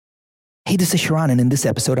Hey, this is Sharon, and in this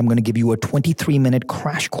episode, I'm going to give you a 23-minute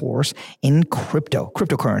crash course in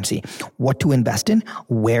cryptocurrency, what to invest in,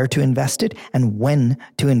 where to invest it, and when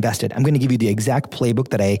to invest it. I'm going to give you the exact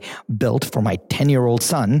playbook that I built for my 10-year-old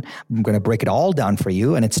son. I'm going to break it all down for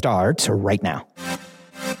you, and it starts right now.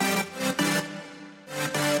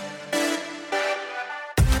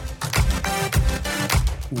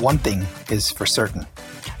 One thing is for certain.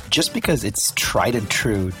 Just because it's tried and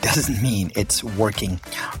true doesn't mean it's working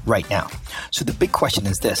right now. So the big question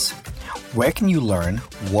is this: where can you learn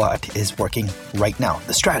what is working right now?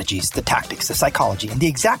 The strategies, the tactics, the psychology, and the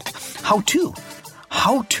exact how-to.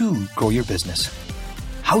 How to grow your business.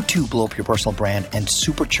 How to blow up your personal brand and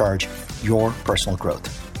supercharge your personal growth.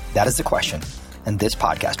 That is the question, and this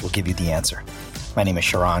podcast will give you the answer. My name is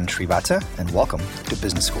Sharon Srivatsa, and welcome to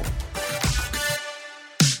Business School.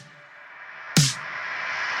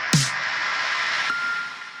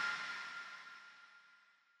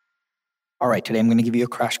 All right, today I'm going to give you a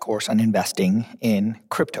crash course on investing in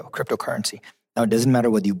cryptocurrency. Now, it doesn't matter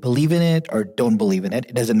whether you believe in it or don't believe in it.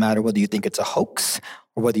 It doesn't matter whether you think it's a hoax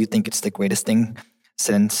or whether you think it's the greatest thing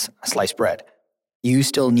since sliced bread. You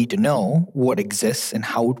still need to know what exists and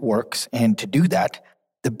how it works. And to do that,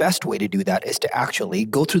 the best way to do that is to actually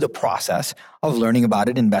go through the process of learning about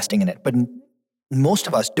it, investing in it. But most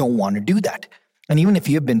of us don't want to do that. And even if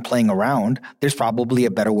you've been playing around, there's probably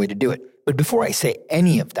a better way to do it. But before I say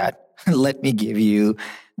any of that, let me give you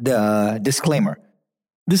the disclaimer.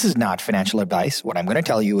 This is not financial advice. What I'm going to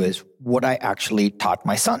tell you is what I actually taught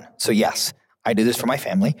my son. So yes, I do this for my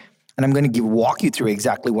family, and I'm going to walk you through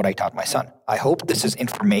exactly what I taught my son. I hope this is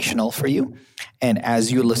informational for you. And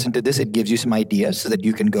as you listen to this, it gives you some ideas so that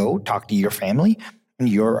you can go talk to your family and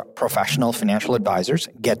your professional financial advisors,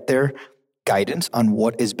 get their guidance on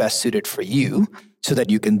what is best suited for you so that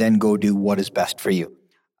you can then go do what is best for you.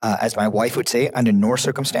 As my wife would say, under no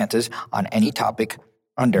circumstances on any topic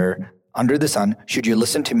under the sun should you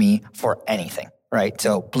listen to me for anything, right?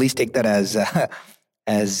 So please take that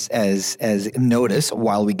as notice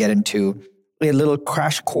while we get into a little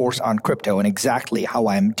crash course on crypto and exactly how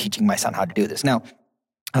I'm teaching my son how to do this. Now,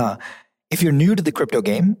 if you're new to the crypto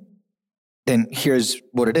game, then here's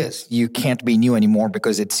what it is. You can't be new anymore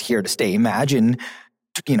because it's here to stay. Imagine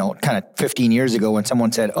kind of 15 years ago when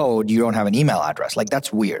someone said, oh, you don't have an email address. Like,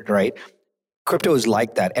 that's weird, right? Crypto is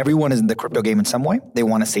like that. Everyone is in the crypto game in some way. They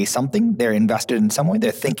want to say something. They're invested in some way.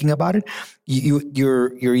 They're thinking about it.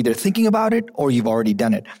 You're either thinking about it or you've already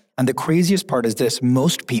done it. And the craziest part is this: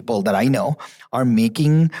 most people that I know are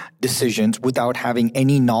making decisions without having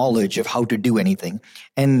any knowledge of how to do anything.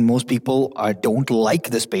 And most people don't like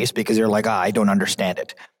the space because they're like, I don't understand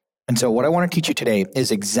it. And so what I want to teach you today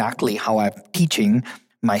is exactly how I'm teaching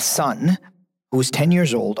my son, who's 10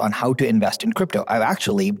 years old, on how to invest in crypto. I'm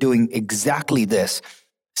actually doing exactly this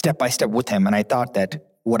step by step with him. And I thought that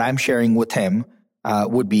what I'm sharing with him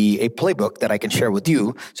would be a playbook that I can share with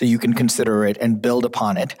you so you can consider it and build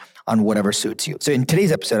upon it on whatever suits you. So in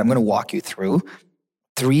today's episode, I'm going to walk you through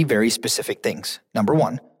 3 very specific things. Number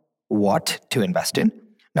 1, what to invest in.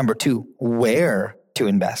 Number 2, where to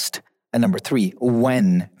invest. And number 3,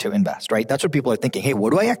 when to invest, right? That's what people are thinking. Hey,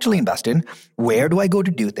 what do I actually invest in? Where do I go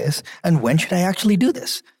to do this? And when should I actually do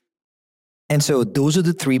this? And so those are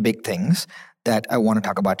the 3 big things that I want to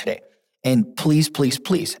talk about today. And please, please,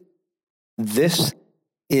 please, this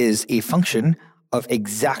is a function of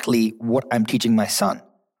exactly what I'm teaching my son,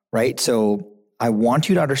 right? So I want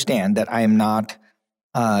you to understand that I am not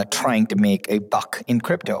trying to make a buck in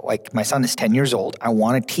crypto. Like, my son is 10 years old. I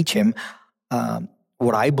want to teach him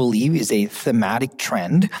what I believe is a thematic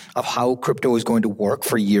trend of how crypto is going to work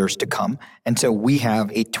for years to come. And so we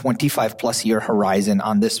have a 25 plus year horizon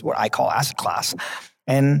on this, what I call asset class,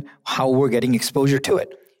 and how we're getting exposure to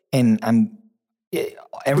it. And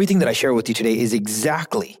everything that I share with you today is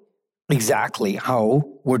exactly how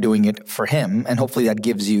we're doing it for him. And hopefully that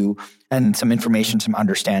gives you some information, some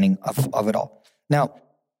understanding of it all. Now,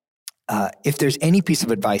 if there's any piece of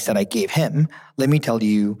advice that I gave him, let me tell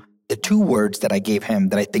you the 2 words that I gave him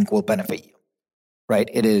that I think will benefit you, right?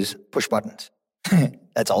 It is push buttons.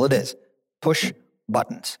 That's all it is. Push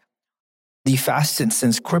buttons.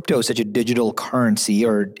 Since crypto is such a digital currency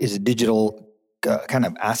or is a digital kind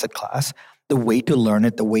of asset class, the way to learn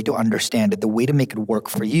it, the way to understand it, the way to make it work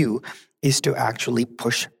for you is to actually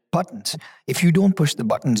push buttons. If you don't push the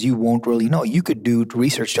buttons, you won't really know. You could do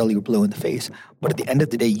research till you're blue in the face, but at the end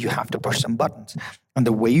of the day, you have to push some buttons. And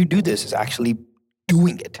the way you do this is actually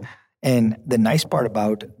doing it. And the nice part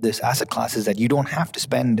about this asset class is that you don't have to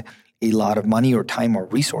spend a lot of money or time or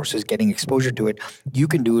resources getting exposure to it, you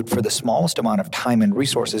can do it for the smallest amount of time and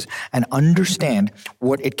resources and understand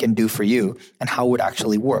what it can do for you and how it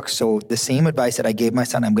actually works. So the same advice that I gave my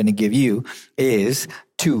son, I'm going to give you is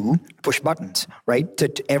to push buttons, right?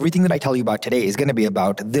 Everything that I tell you about today is going to be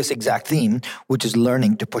about this exact theme, which is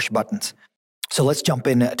learning to push buttons. So let's jump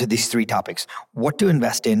into these three topics: what to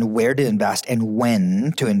invest in, where to invest, and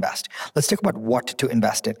when to invest. Let's talk about what to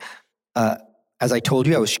invest in. As I told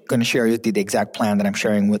you, I was going to share with you the exact plan that I'm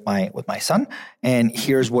sharing with my son. And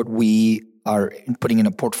here's what we are putting in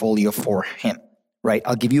a portfolio for him, right?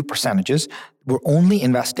 I'll give you percentages. We're only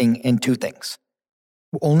investing in two things.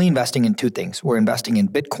 We're investing in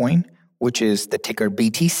Bitcoin, which is the ticker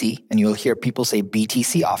BTC. And you'll hear people say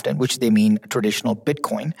BTC often, which they mean traditional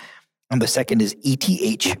Bitcoin. And the second is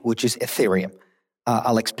ETH, which is Ethereum.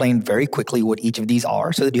 I'll explain very quickly what each of these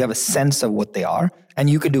are so that you have a sense of what they are. And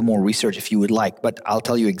you can do more research if you would like, but I'll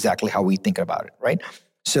tell you exactly how we think about it, right?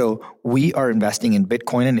 So we are investing in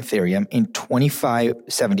Bitcoin and Ethereum in 75%.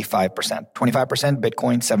 25%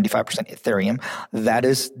 Bitcoin, 75% Ethereum. That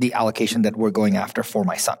is the allocation that we're going after for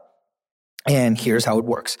my son. And here's how it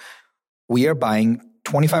works. We are buying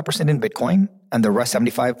 25% in Bitcoin, and the rest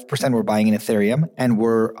 75% we're buying in Ethereum. And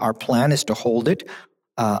our plan is to hold it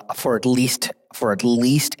for at least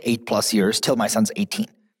 8+ years till my son's 18.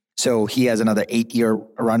 So he has another 8-year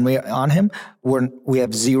runway on him. We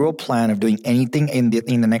have zero plan of doing anything in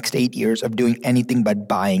the next 8 years of doing anything but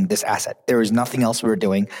buying this asset. There is nothing else we're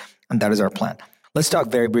doing, and that is our plan. Let's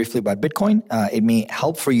talk very briefly about Bitcoin. It may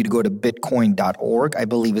help for you to go to bitcoin.org, I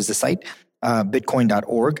believe is the site,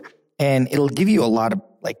 bitcoin.org. And it'll give you a lot of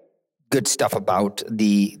good stuff about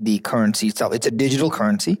the currency itself. It's a digital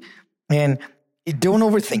currency, and don't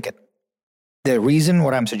overthink it. The reason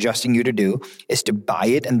what I'm suggesting you to do is to buy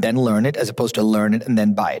it and then learn it, as opposed to learn it and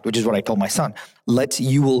then buy it, which is what I told my son.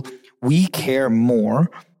 We care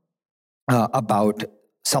more about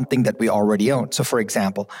something that we already own. So for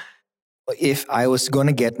example, if I was going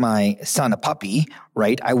to get my son a puppy,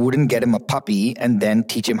 right, I wouldn't get him a puppy and then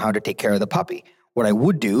teach him how to take care of the puppy. What I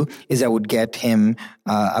would do is I would take him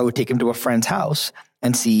to a friend's house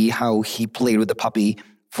and see how he played with the puppy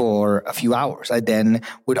for a few hours. I then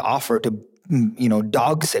would offer to,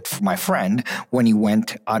 dog sit for my friend when he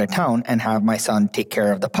went out of town and have my son take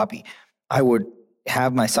care of the puppy. I would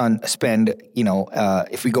have my son spend,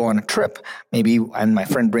 if we go on a trip, maybe, and my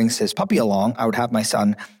friend brings his puppy along, I would have my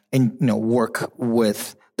son work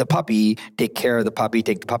with the puppy, take care of the puppy,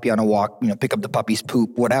 take the puppy on a walk, pick up the puppy's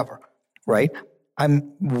poop, whatever, right?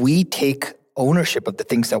 We take ownership of the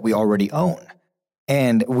things that we already own.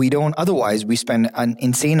 And we don't, otherwise we spend an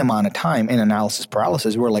insane amount of time in analysis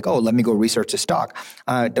paralysis. We're like, oh, let me go research the stock.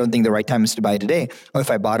 I don't think the right time is to buy today. Or if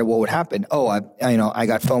I bought it, what would happen? Oh, I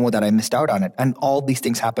got FOMO that I missed out on it. And all these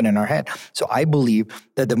things happen in our head. So I believe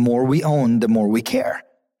that the more we own, the more we care.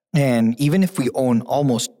 And even if we own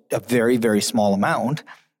almost a very, very small amount,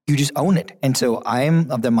 you just own it. And so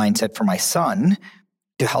I'm of the mindset for my son,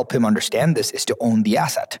 to help him understand this, is to own the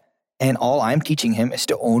asset. And all I'm teaching him is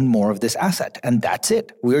to own more of this asset. And that's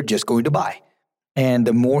it. We're just going to buy. And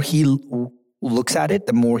the more he looks at it,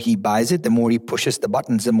 the more he buys it, the more he pushes the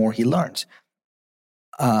buttons, the more he learns.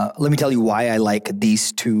 Let me tell you why I like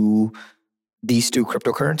these two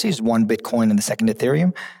cryptocurrencies, one Bitcoin and the second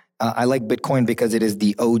Ethereum. I like Bitcoin because it is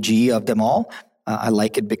the OG of them all. I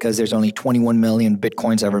like it because there's only 21 million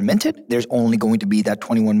Bitcoins ever minted. There's only going to be that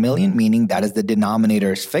 21 million, meaning that is the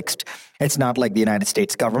denominator is fixed. It's not like the United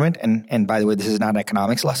States government. And by the way, this is not an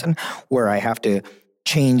economics lesson where I have to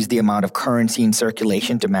change the amount of currency in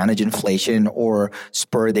circulation to manage inflation or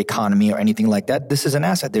spur the economy or anything like that. This is an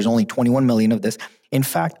asset. There's only 21 million of this. In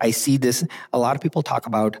fact, I see this. A lot of people talk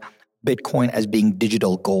about Bitcoin as being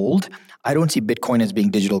digital gold. I don't see Bitcoin as being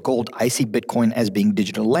digital gold. I see Bitcoin as being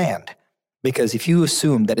digital land. Because if you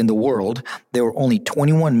assume that in the world, there were only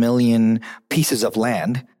 21 million pieces of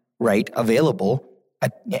land, right, available,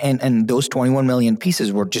 and those 21 million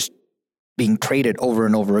pieces were just being traded over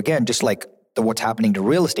and over again, just like what's happening to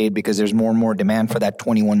real estate, because there's more and more demand for that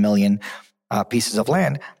 21 million pieces of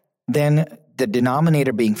land, then the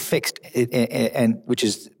denominator being fixed, and which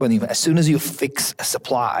is as soon as you fix a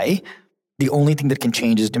supply, the only thing that can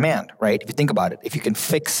change is demand, right? If you think about it, if you can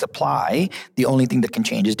fix supply, the only thing that can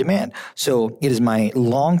change is demand. So it is my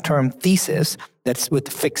long-term thesis that's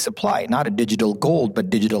with fixed supply, not a digital gold, but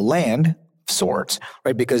digital land of sorts,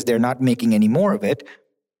 right? Because they're not making any more of it.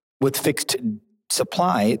 With fixed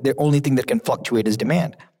supply, the only thing that can fluctuate is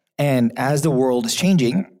demand. And as the world is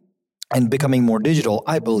changing and becoming more digital,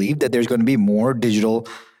 I believe that there's going to be more digital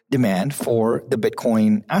demand for the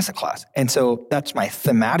Bitcoin asset class. And so that's my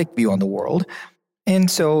thematic view on the world. And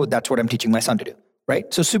so that's what I'm teaching my son to do,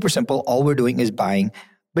 right? So super simple. All we're doing is buying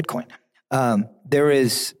Bitcoin.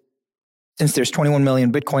 Since there's 21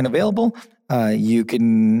 million Bitcoin available, you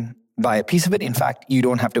can buy a piece of it. In fact, you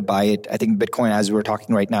don't have to buy it. I think Bitcoin, as we're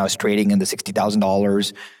talking right now, is trading in the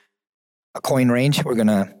 $60,000 a coin range. We're going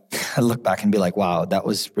to look back and be like, wow, that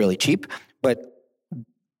was really cheap. But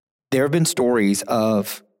there have been stories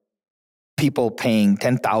of people paying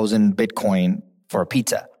 10,000 Bitcoin for a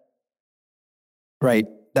pizza, right?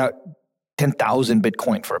 That 10,000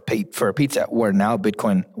 Bitcoin for a pizza, where now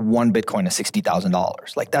one Bitcoin is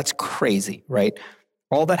 $60,000. Like, that's crazy, right?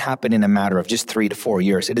 All that happened in a matter of just 3 to 4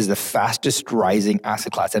 years. It is the fastest rising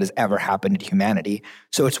asset class that has ever happened to humanity.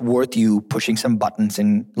 So it's worth you pushing some buttons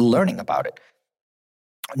and learning about it.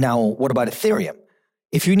 Now, what about Ethereum?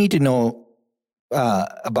 If you need to know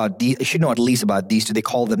you should know at least about these two. They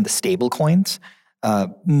call them the stable coins.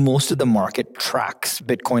 Most of the market tracks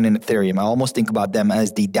Bitcoin and Ethereum. I almost think about them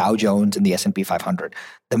as the Dow Jones and the S&P 500.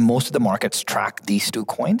 Most of the markets track these two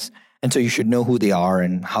coins. And so you should know who they are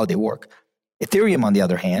and how they work. Ethereum, on the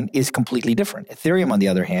other hand, is completely different. Ethereum, on the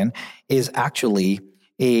other hand, is actually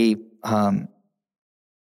a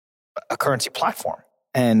currency platform.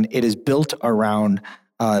 And it is built around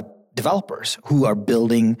developers who are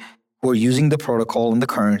using the protocol and the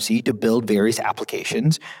currency to build various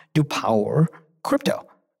applications to power crypto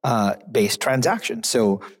based transactions.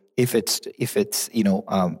 So if it's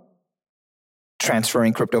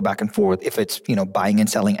transferring crypto back and forth, if it's buying and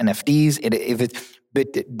selling NFTs,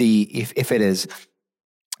 if it is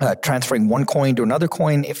transferring one coin to another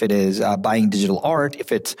coin, if it is buying digital art,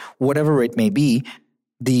 if it's whatever it may be,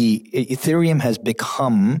 the Ethereum has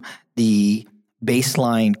become the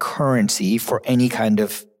baseline currency for any kind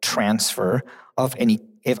of transfer of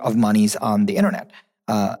monies on the internet.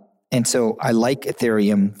 And so I like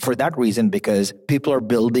Ethereum for that reason, because people are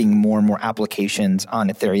building more and more applications on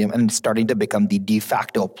Ethereum, and it's starting to become the de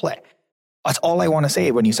facto play. That's all I want to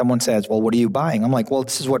say when someone says, well, what are you buying? I'm like, well,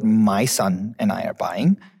 this is what my son and I are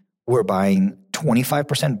buying. We're buying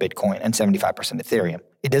 25% Bitcoin and 75% Ethereum.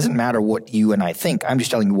 It doesn't matter what you and I think. I'm just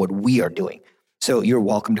telling you what we are doing. So you're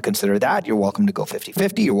welcome to consider that. You're welcome to go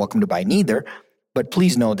 50-50. You're welcome to buy neither. But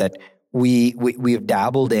please know that we have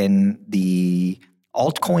dabbled in the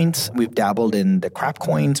altcoins. We've dabbled in the crap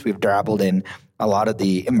coins. We've dabbled in a lot of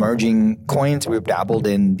the emerging coins. We've dabbled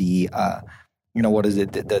in the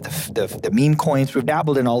the meme coins. We've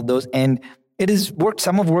dabbled in all of those, and it has worked.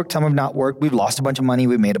 Some have worked, some have not worked. We've lost a bunch of money.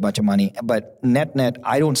 We've made a bunch of money. But net,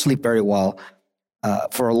 I don't sleep very well.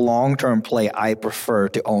 For a long-term play, I prefer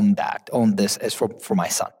to own this as for my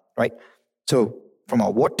son, right? So from a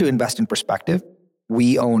what to invest in perspective,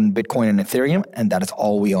 we own Bitcoin and Ethereum, and that is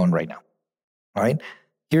all we own right now. All right.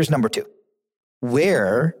 Here's number 2.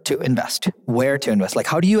 Where to invest? Like,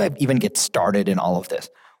 how do you even get started in all of this?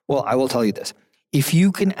 Well, I will tell you this. If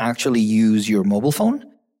you can actually use your mobile phone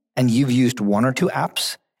and you've used 1 or 2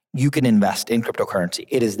 apps, you can invest in cryptocurrency.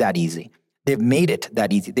 It is that easy. They've made it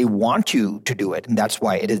that easy. They want you to do it. And that's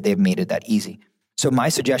why they've made it that easy. So my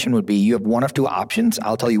suggestion would be, you have 1 of 2 options.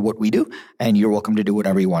 I'll tell you what we do, and you're welcome to do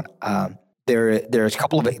whatever you want. There's a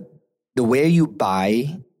couple of, the way you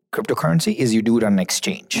buy cryptocurrency is you do it on an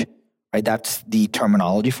exchange, right? That's the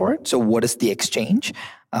terminology for it. So what is the exchange?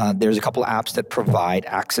 There's a couple of apps that provide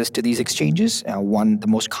access to these exchanges. The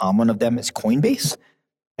most common of them is Coinbase,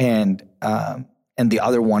 and the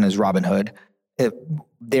other one is Robinhood.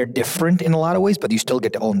 They're different in a lot of ways, but you still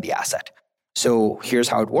get to own the asset. So here's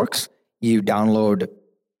how it works. You download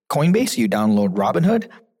Coinbase, you download Robinhood,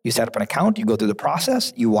 you set up an account, you go through the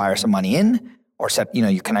process, you wire some money in, or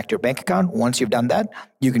you connect your bank account. Once you've done that,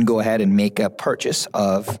 you can go ahead and make a purchase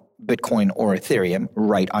of Bitcoin or Ethereum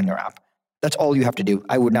right on your app. That's all you have to do.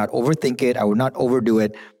 I would not overthink it. I would not overdo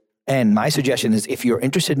it. And my suggestion is, if you're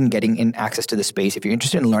interested in getting in access to the space, if you're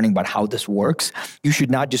interested in learning about how this works, you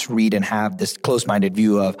should not just read and have this closed-minded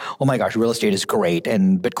view of, oh my gosh, real estate is great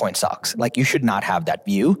and Bitcoin sucks. Like, you should not have that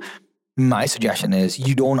view. My suggestion is,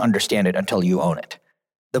 you don't understand it until you own it.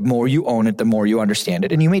 The more you own it, the more you understand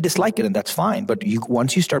it. And you may dislike it, and that's fine. But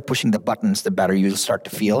once you start pushing the buttons, the better you'll start to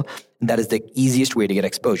feel. And that is the easiest way to get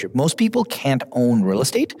exposure. Most people can't own real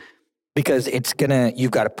estate because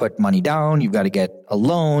you've got to put money down. You've got to get a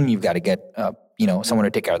loan. You've got to get, someone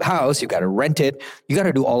to take care of the house. You've got to rent it. You got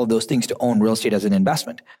to do all of those things to own real estate as an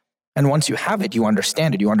investment. And once you have it, you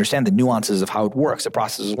understand it. You understand the nuances of how it works. The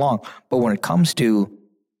process is long. But when it comes to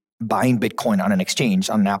buying Bitcoin on an exchange,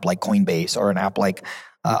 on an app like Coinbase or an app like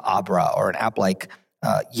Abra or an app like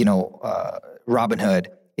Robinhood,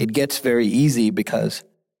 it gets very easy because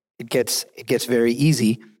once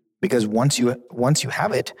you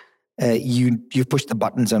have it, you push the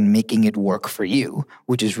buttons on making it work for you,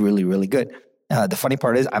 which is really, really good. The funny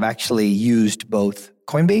part is I've actually used both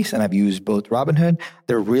Coinbase and I've used both Robinhood.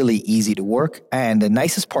 They're really easy to work. And the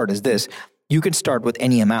nicest part is this: you can start with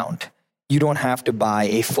any amount. You don't have to buy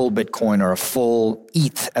a full Bitcoin or a full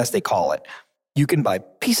ETH, as they call it. You can buy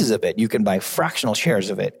pieces of it. You can buy fractional shares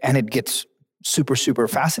of it. And it gets super, super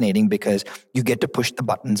fascinating because you get to push the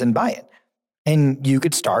buttons and buy it. And you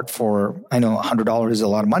could start for, I know $100 is a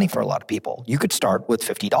lot of money for a lot of people. You could start with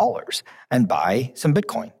 $50 and buy some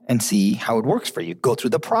Bitcoin and see how it works for you. Go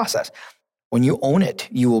through the process. When you own it,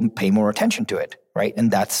 you will pay more attention to it, right?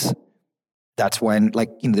 And that's when,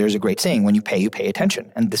 like, there's a great saying, when you pay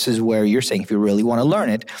attention. And this is where you're saying, if you really want to learn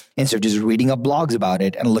it, instead of just reading up blogs about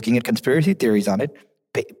it and looking at conspiracy theories on it,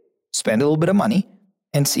 spend a little bit of money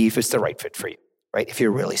and see if it's the right fit for you, right? If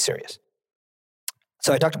you're really serious.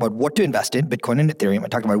 So I talked about what to invest in, Bitcoin and Ethereum. I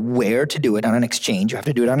talked about where to do it on an exchange. You have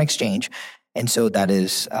to do it on an exchange. And so that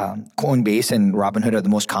is Coinbase and Robinhood are the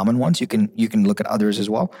most common ones. You can look at others as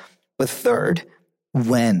well. But third,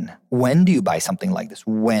 when? When do you buy something like this?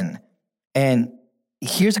 When? And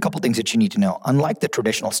here's a couple things that you need to know. Unlike the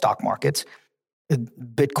traditional stock markets,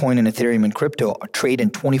 Bitcoin and Ethereum and crypto trade in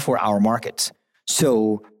 24-hour markets.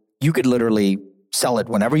 So you could literally sell it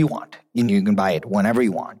whenever you want. You can buy it whenever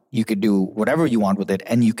you want. You could do whatever you want with it,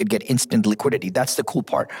 and you could get instant liquidity. That's the cool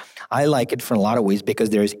part. I like it for a lot of ways because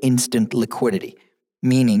there's instant liquidity,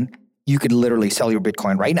 meaning you could literally sell your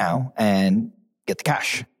Bitcoin right now and get the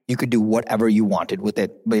cash. You could do whatever you wanted with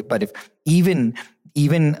it. But if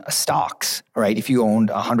even stocks, right? If you owned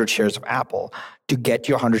 100 shares of Apple, to get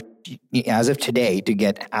your 100, as of today, to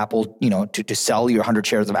get Apple, to sell your 100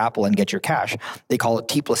 shares of Apple and get your cash, they call it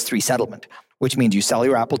T+3 settlement, which means you sell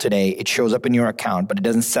your Apple today, it shows up in your account, but it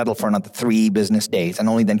doesn't settle for another 3 business days. And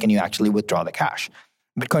only then can you actually withdraw the cash.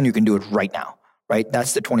 Bitcoin, you can do it right now, right?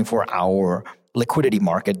 That's the 24-hour liquidity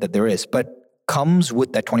market that there is. But comes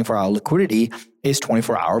with that 24-hour liquidity is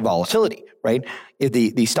 24-hour volatility, right? If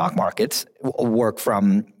the stock markets work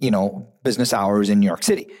from, business hours in New York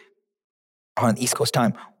City on East Coast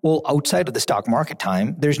time. Well, outside of the stock market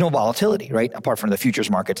time, there's no volatility, right? Apart from the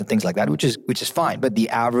futures markets and things like that, which is fine. But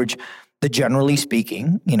generally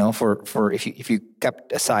speaking, for if you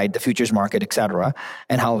kept aside the futures market, et cetera,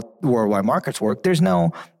 and how worldwide markets work, there's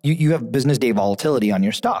you have business day volatility on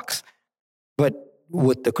your stocks. But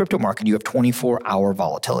with the crypto market, you have 24-hour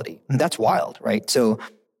volatility. And that's wild, right? So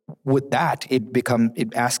with that, it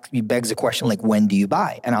begs the question, like, when do you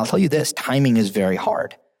buy? And I'll tell you this, timing is very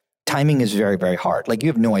hard. Timing is very, very hard. Like, you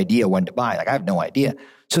have no idea when to buy. Like, I have no idea.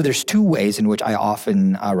 So there's 2 ways in which I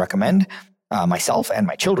often recommend myself and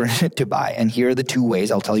my children to buy. And here are the 2 ways.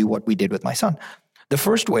 I'll tell you what we did with my son. The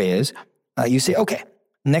first way is you say, okay,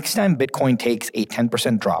 next time Bitcoin takes a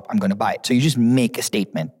 10% drop, I'm going to buy it. So you just make a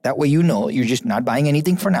statement. That way you're just not buying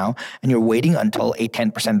anything for now, and you're waiting until a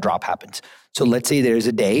 10% drop happens. So let's say there's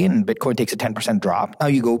a day and Bitcoin takes a 10% drop. Now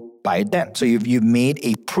you go buy it then. So you've made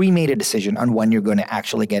a pre-made decision on when you're going to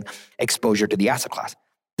actually get exposure to the asset class.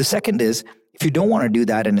 The second is, if you don't want to do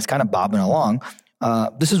that and it's kind of bobbing along,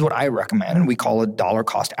 this is what I recommend, and we call it dollar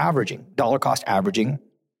cost averaging. Dollar cost averaging,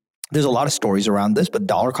 there's a lot of stories around this, but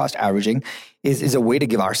dollar cost averaging is a way to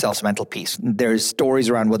give ourselves mental peace. There's stories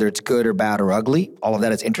around whether it's good or bad or ugly. All of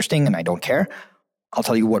that is interesting, and I don't care. I'll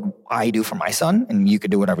tell you what I do for my son, and you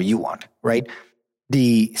can do whatever you want, right?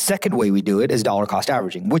 The second way we do it is dollar cost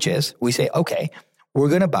averaging, which is we say, okay, we're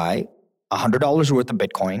going to buy $100 worth of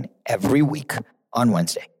Bitcoin every week on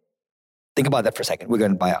Wednesday. Think about that for a second. We're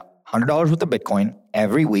going to buy $100 worth of Bitcoin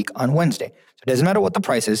every week on Wednesday. So it doesn't matter what the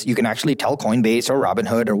price is. You can actually tell Coinbase or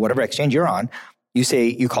Robinhood or whatever exchange you're on.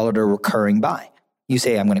 You call it a recurring buy. You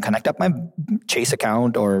say, I'm going to connect up my Chase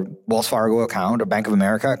account or Wells Fargo account or Bank of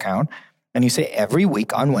America account. And you say, every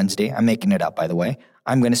week on Wednesday, I'm making it up, by the way,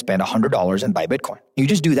 I'm going to spend $100 and buy Bitcoin. You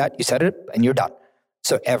just do that. You set it and you're done.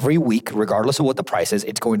 So every week, regardless of what the price is,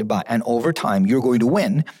 it's going to buy. And over time, you're going to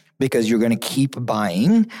win because you're going to keep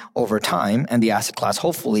buying over time. And the asset class,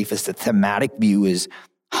 hopefully, if it's the thematic view is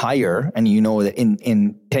higher, and you know that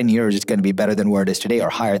in 10 years, it's going to be better than where it is today or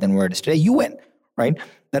higher than where it is today, you win, right?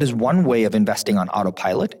 That is one way of investing on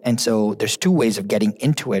autopilot. And so there's 2 ways of getting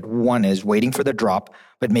into it. One is waiting for the drop,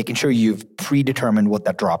 but making sure you've predetermined what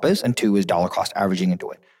that drop is. And 2 is dollar cost averaging into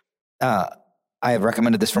it. I have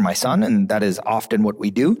recommended this for my son, and that is often what we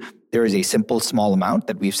do. There is a simple small amount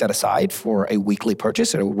that we've set aside for a weekly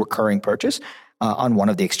purchase, a recurring purchase on one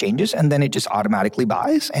of the exchanges, and then it just automatically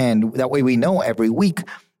buys. And that way we know every week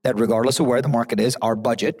that regardless of where the market is, our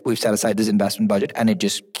budget, we've set aside this investment budget, and it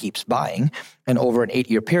just keeps buying. And over an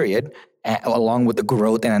 8-year period, along with the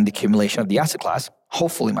growth and the accumulation of the asset class,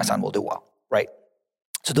 hopefully my son will do well, right?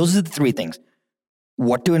 So those are the three things: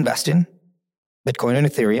 what to invest in, Bitcoin and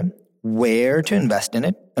Ethereum, where to invest in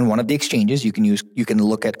it, and one of the exchanges you can use. You can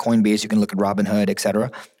look at Coinbase, you can look at Robinhood,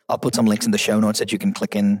 etc. I'll put some links in the show notes that you can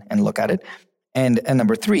click in and look at it. And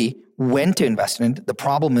number three, when to invest in it. The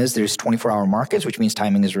problem is there's 24-hour markets, which means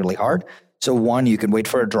timing is really hard. So one, you can wait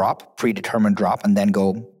for a drop, predetermined drop, and then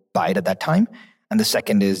go buy it at that time. And the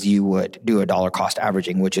second is you would do a dollar cost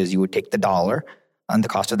averaging, which is you would take the dollar and the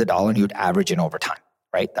cost of the dollar and you would average it over time,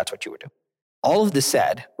 right? That's what you would do. All of this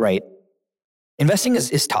said, right, investing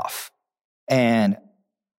is tough. And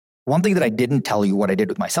one thing that I didn't tell you what I did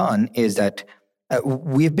with my son is that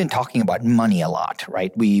we've been talking about money a lot,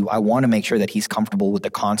 right? I want to make sure that he's comfortable with the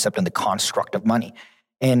concept and the construct of money.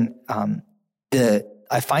 And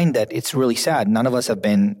I find that it's really sad. None of us have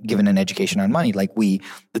been given an education on money. Like the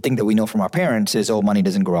thing that we know from our parents is, oh, money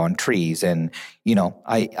doesn't grow on trees. And,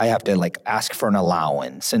 I have to like ask for an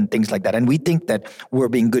allowance and things like that. And we think that we're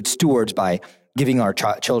being good stewards by giving our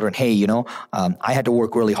children, hey, I had to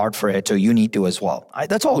work really hard for it, so you need to as well.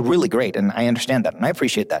 That's all really great. And I understand that. And I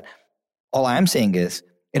appreciate that. All I am saying is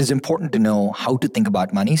it is important to know how to think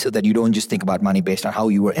about money so that you don't just think about money based on how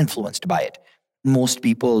you were influenced by it. Most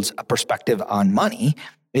people's perspective on money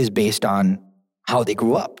is based on how they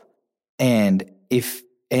grew up. And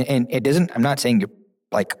it doesn't, I'm not saying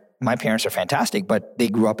like my parents are fantastic, but they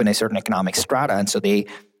grew up in a certain economic strata. And so they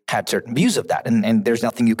had certain views of that. And there's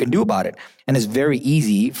nothing you can do about it. And it's very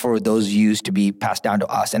easy for those views to be passed down to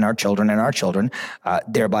us and our children,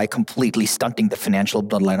 thereby completely stunting the financial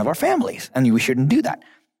bloodline of our families. And we shouldn't do that,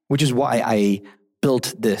 which is why I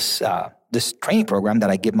built this training program that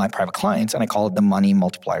I give my private clients, and I call it the Money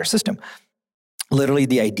Multiplier System. Literally,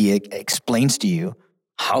 the idea explains to you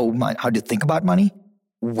how to think about money,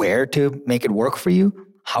 where to make it work for you,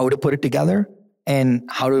 how to put it together, and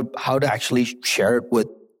how to actually share it with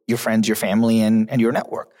your friends, your family, and your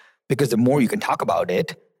network. Because the more you can talk about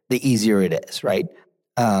it, the easier it is, right?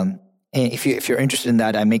 And if you're interested in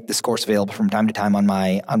that, I make this course available from time to time on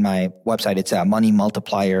my website. It's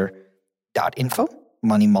moneymultiplier.info.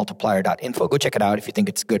 Moneymultiplier.info. Go check it out. If you think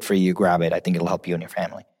it's good for you, grab it. I think it'll help you and your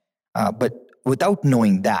family. But without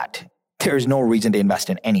knowing that, there's no reason to invest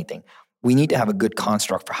in anything. We need to have a good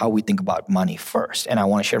construct for how we think about money first. And I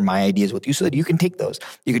want to share my ideas with you so that you can take those.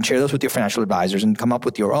 You can share those with your financial advisors and come up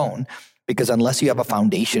with your own. Because unless you have a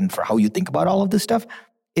foundation for how you think about all of this stuff,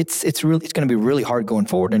 it's going to be really hard going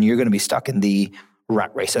forward, and you're going to be stuck in the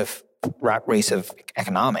rat race of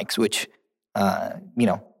economics, which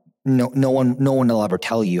no one will ever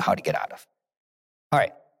tell you how to get out of. All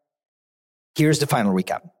right, here's the final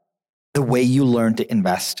recap. The way you learn to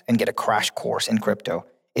invest and get a crash course in crypto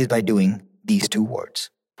is by doing these two words: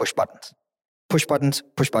 push buttons. Push buttons,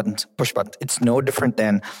 push buttons, push buttons. It's no different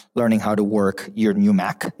than learning how to work your new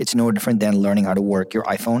Mac. It's no different than learning how to work your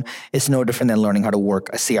iPhone. It's no different than learning how to work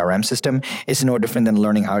a CRM system. It's no different than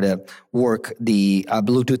learning how to work the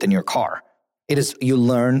Bluetooth in your car. You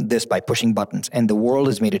learn this by pushing buttons. And the world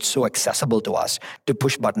has made it so accessible to us to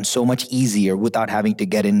push buttons so much easier without having to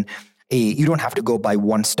get in you don't have to go buy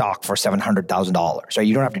one stock for $700,000, right?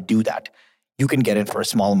 You don't have to do that. You can get in for a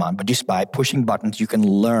small amount, but just by pushing buttons, you can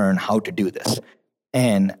learn how to do this.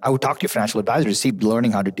 And I would talk to your financial advisor to see if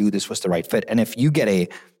learning how to do this was the right fit. And if you get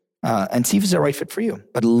and see if it's the right fit for you.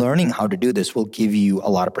 But learning how to do this will give you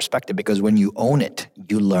a lot of perspective, because when you own it,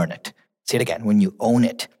 you learn it. Say it again. When you own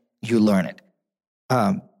it, you learn it.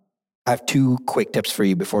 I have two quick tips for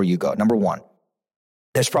you before you go. Number one,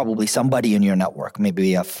 there's probably somebody in your network,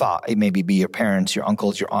 maybe be your parents, your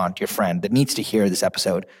uncles, your aunt, your friend, that needs to hear this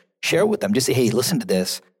episode. Share with them. Just say, hey, listen to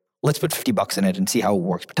this. Let's put $50 in it and see how it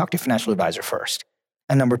works. But talk to your financial advisor first.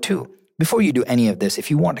 And number two, before you do any of this,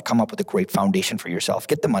 if you want to come up with a great foundation for yourself,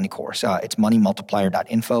 get the money course. It's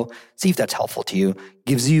moneymultiplier.info. See if that's helpful to you.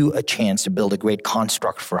 Gives you a chance to build a great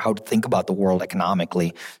construct for how to think about the world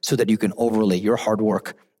economically so that you can overlay your hard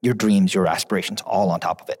work, your dreams, your aspirations all on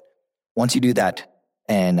top of it. Once you do that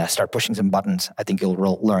and start pushing some buttons, I think you'll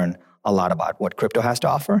learn a lot about what crypto has to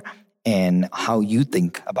offer and how you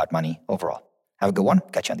think about money overall. Have a good one.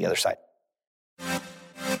 Catch you on the other side.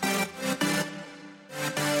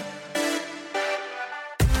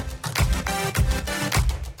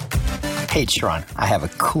 Hey, it's Sharon. I have a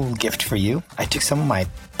cool gift for you. I took some of my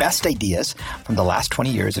best ideas from the last 20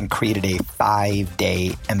 years and created a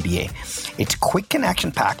 5-day MBA. It's quick and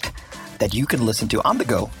action-packed that you can listen to on the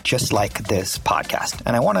go, just like this podcast.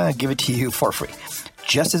 And I want to give it to you for free,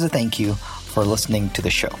 just as a thank you for listening to the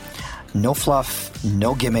show. No fluff,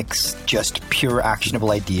 no gimmicks, just pure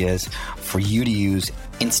actionable ideas for you to use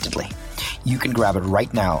instantly. You can grab it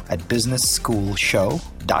right now at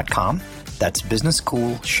businessschoolshow.com. That's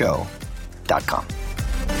businessschoolshow.com.